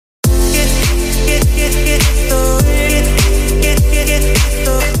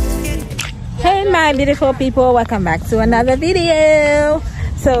Hi beautiful people, welcome back to another video.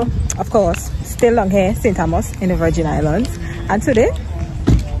 So of course still long here, St. Thomas in the Virgin Islands, and today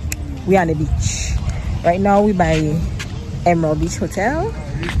we are on the beach. Right now we by Emerald Beach Hotel.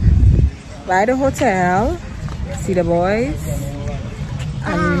 By the hotel, see the boys,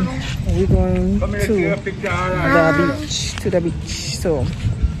 and we're going to the beach. So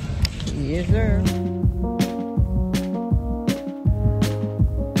yes sir.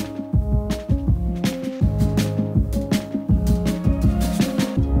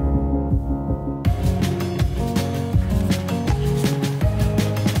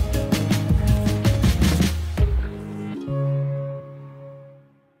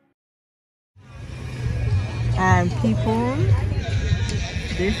 And people,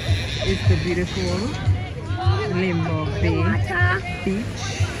 this is the beautiful Lindbergh Beach.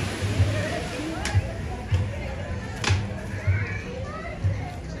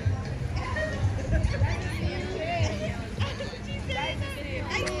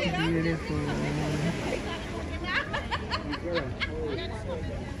 Beautiful.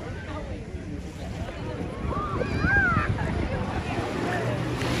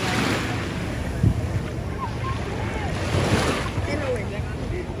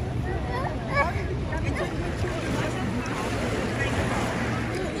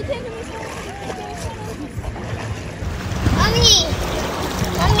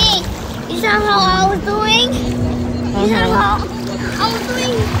 Is that how I was doing? Is that how I was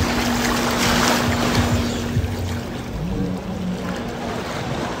doing?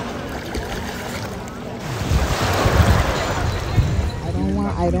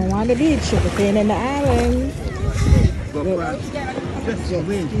 I don't want the beach. You're staying in the island.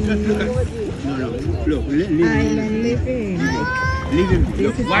 Look, Island living.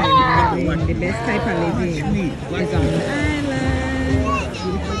 This is island living. The best type of living is on the island.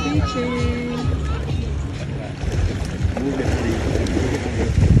 Beautiful beaches.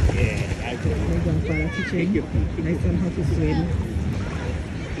 My grandfather teaching my son how to swim.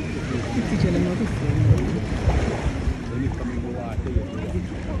 He's teaching him how to swim.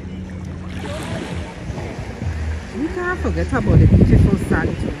 We can't forget about the beautiful sand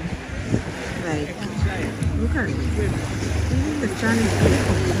too. Like, look at it. Even the sand is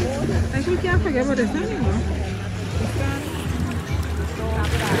beautiful. Like, we can't forget about the sand, you know. The sand.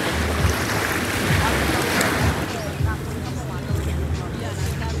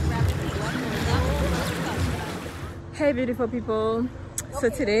 Hey beautiful people, so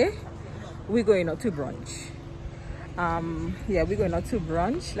today we're going out to brunch. Yeah, we're going out to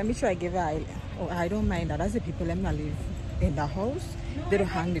brunch. Let me try give I don't mind that. As the people let me live in the house, they don't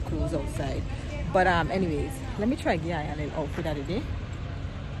hang the clothes outside. But anyways, let me try give a little outfit of the day,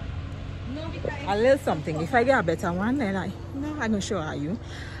 a little something. If I get a better one, then I'm gonna show you.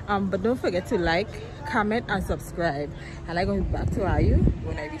 But don't forget to like, comment and subscribe, and I'm going back to you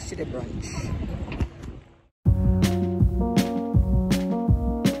when I reach to the brunch.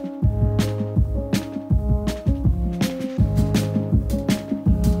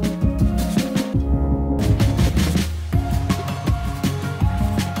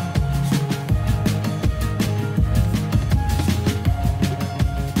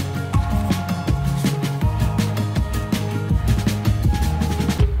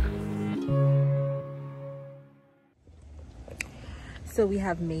 So we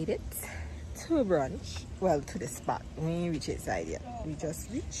have made it to a brunch, well, to the spot. We ain't reach inside yet. We just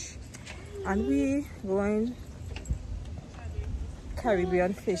reached, and we going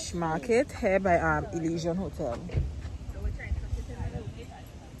Caribbean Fish Market here by Elysian Hotel.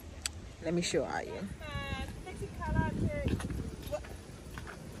 Let me show you.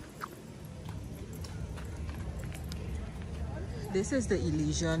 This is the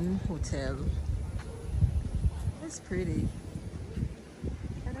Elysian Hotel. It's pretty.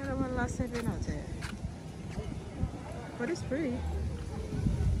 Last time been out there, but it's pretty.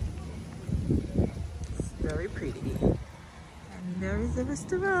 It's very pretty, and there is a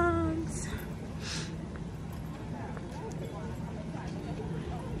restaurant.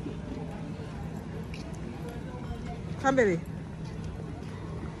 Come, baby.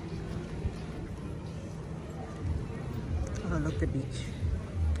 Oh, look the beach.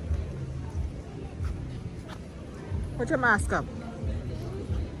 Put your mask up.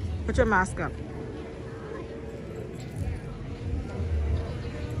 Put your mask up.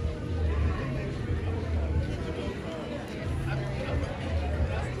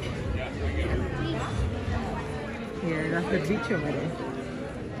 Yeah, that's the beach over there.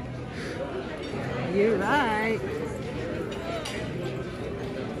 You're right.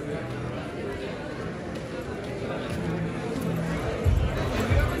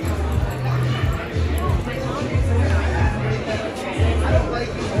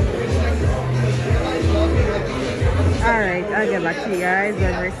 you guys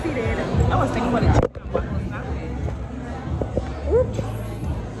when we're seated. I was thinking about the chicken. What was that? Oops.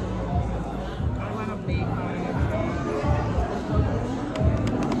 I want a bacon.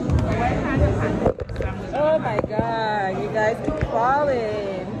 Oh my god, you guys keep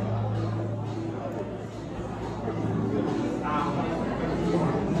falling.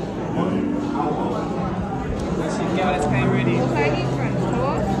 Get us kind of ready. I need French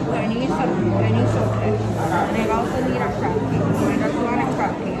toast, I need sausage, and I also need a crab cake. I just want a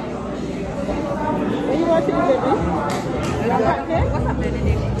crab cake. What do you want to eat, baby? What's up,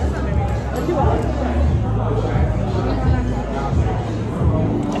 Benedict? What do you want?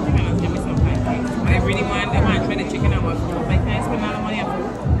 I think I'm gonna give me some pancakes. But I really want try the chicken and waffle. Like, can I spend a lot of money on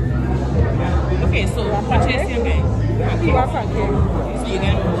food? Okay, so what is your guys? You want pancake? So you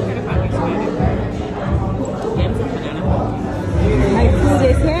get what kind of pancakes you want? Get some banana pancakes. My food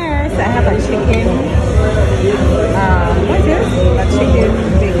is here, so I have a chicken. What's this? A chicken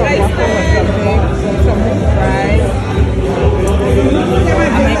bacon waffle or something. Some fries.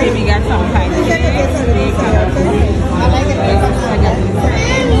 And my baby got some pancakes. I like it. I got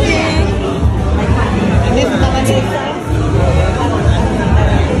this is not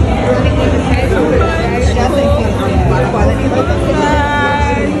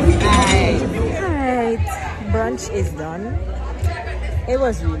Alright, brunch is done. It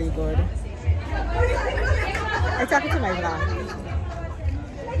was really good. I'm talking to my vlog.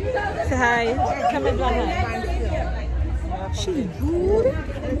 Say hi. Come and vlog her. She good.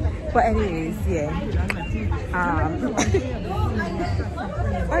 But anyways, yeah.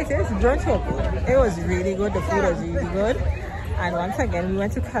 Like this brunch was good. It was really good. The food was really good. And once again, we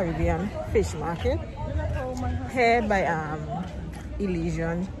went to Caribbean Fish Market here by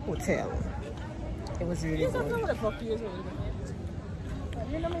Elysian Hotel. It was really good.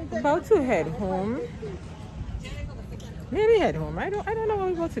 About to head home. Maybe head home. I don't know what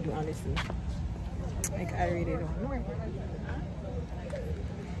we're about to do, honestly. Like, I really don't know.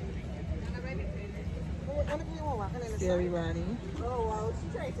 See everybody. Oh wow, she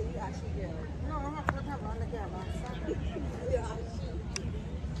tried to say you actually get it. No, I'm not going to have on the camera.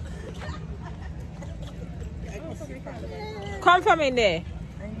 Come from in there.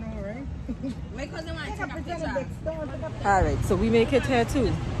 I know, right? My cousin wants to take a picture. Alright, so we make it here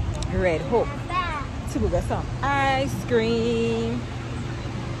too. Red Hope. To go get some ice cream.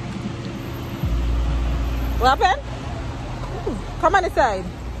 What happened? Ooh, come on the side.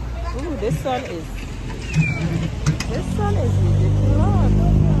 Ooh, this sun is ridiculous.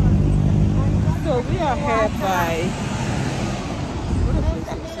 So we are here by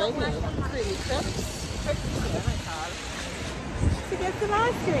to get some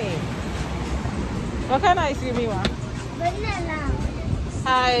ice cream. What kind of ice cream you want? Vanilla.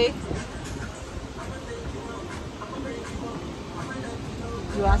 Hi.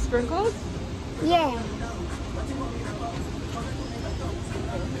 You want sprinkles? Yeah.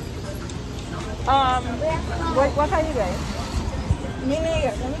 What are you guys?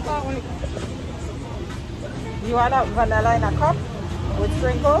 You want a vanilla in a cup with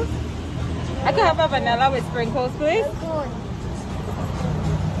sprinkles? I can have a vanilla with sprinkles, please.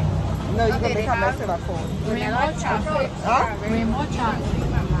 No, you're gonna make a mess with a phone. Rainbow chocolate. Huh? Rainbow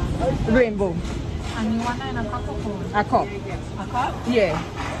chocolate. Rainbow. And you want that in a cup of cold? A cup. A cup? Yeah.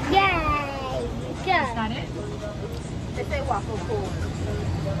 Yay. Is Good. that it? They say waffle cool.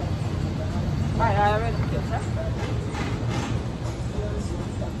 I already did that.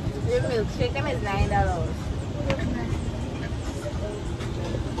 Your milkshake them is $9.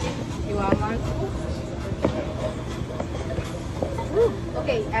 You want one?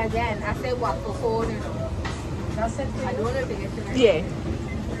 Okay, again, I say waffle cold, you know. That's it. I don't know if you get it. Yeah.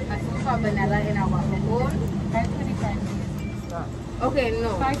 I think for vanilla in a waffle cold. 525. Okay,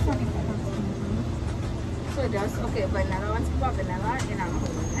 no. 525. So just, okay, vanilla, one scoop of vanilla in a bowl.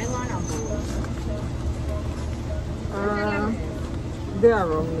 I want a bowl. They are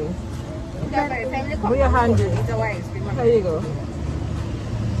wrongly. We are hungry. It's a ice cream. There you go.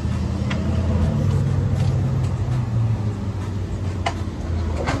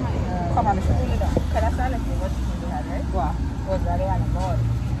 Come on, Mr. Pull it down. Can I start looking what you had, right? What? Was that on the board?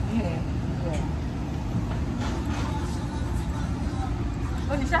 Yeah.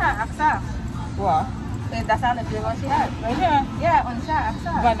 Oh, Nisha had Aksa. What? That's not the flavor she had. Right here? Yeah, on Nisha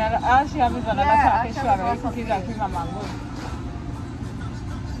Aksa. Vanilla. All she has is vanilla Yeah, chocolate, Aksa strawberry was cookies, and cream and mango.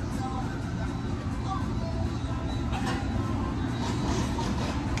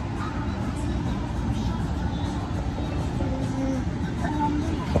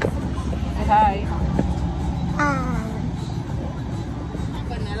 Hi.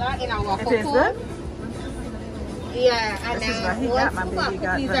 Vanilla in a It waffle tastes cool. good? Yeah, and This is what he then got, my baby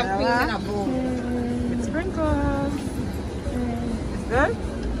got cookies and cream in a bowl. with sprinkles. It's good?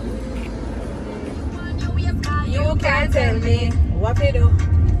 You can't tell me what we do,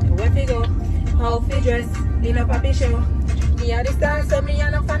 where we go, how we dress in a papi show. Me a the star, so me a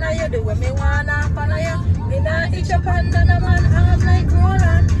no fan of you. Do what me wanna fan of you. Me not itch up under no man arm like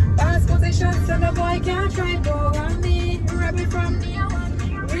Roland. Pass position so the boy can't try go on me. Rebel from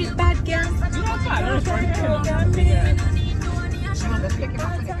real bad girls.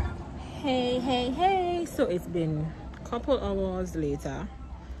 Hey. So it's been a couple hours later.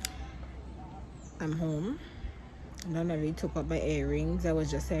 I'm home. And then I really took up my earrings. I was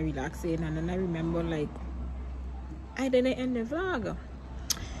just relaxing. And then I remember, like, I didn't end the vlog.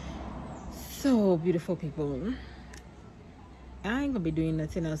 So, beautiful people, I ain't gonna be doing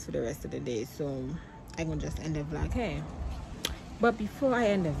nothing else for the rest of the day. So, I'm gonna just end the vlog here. But before I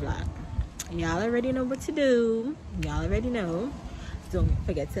end the vlog, y'all already know what to do. Y'all already know. Don't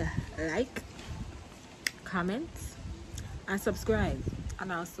forget to like, comment, and subscribe.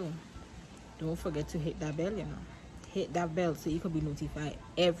 And also, don't forget to hit that bell, you know. Hit that bell so you can be notified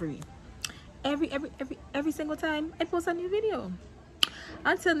every single time I post a new video.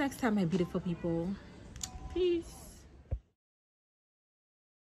 Until next time, my beautiful people. Peace.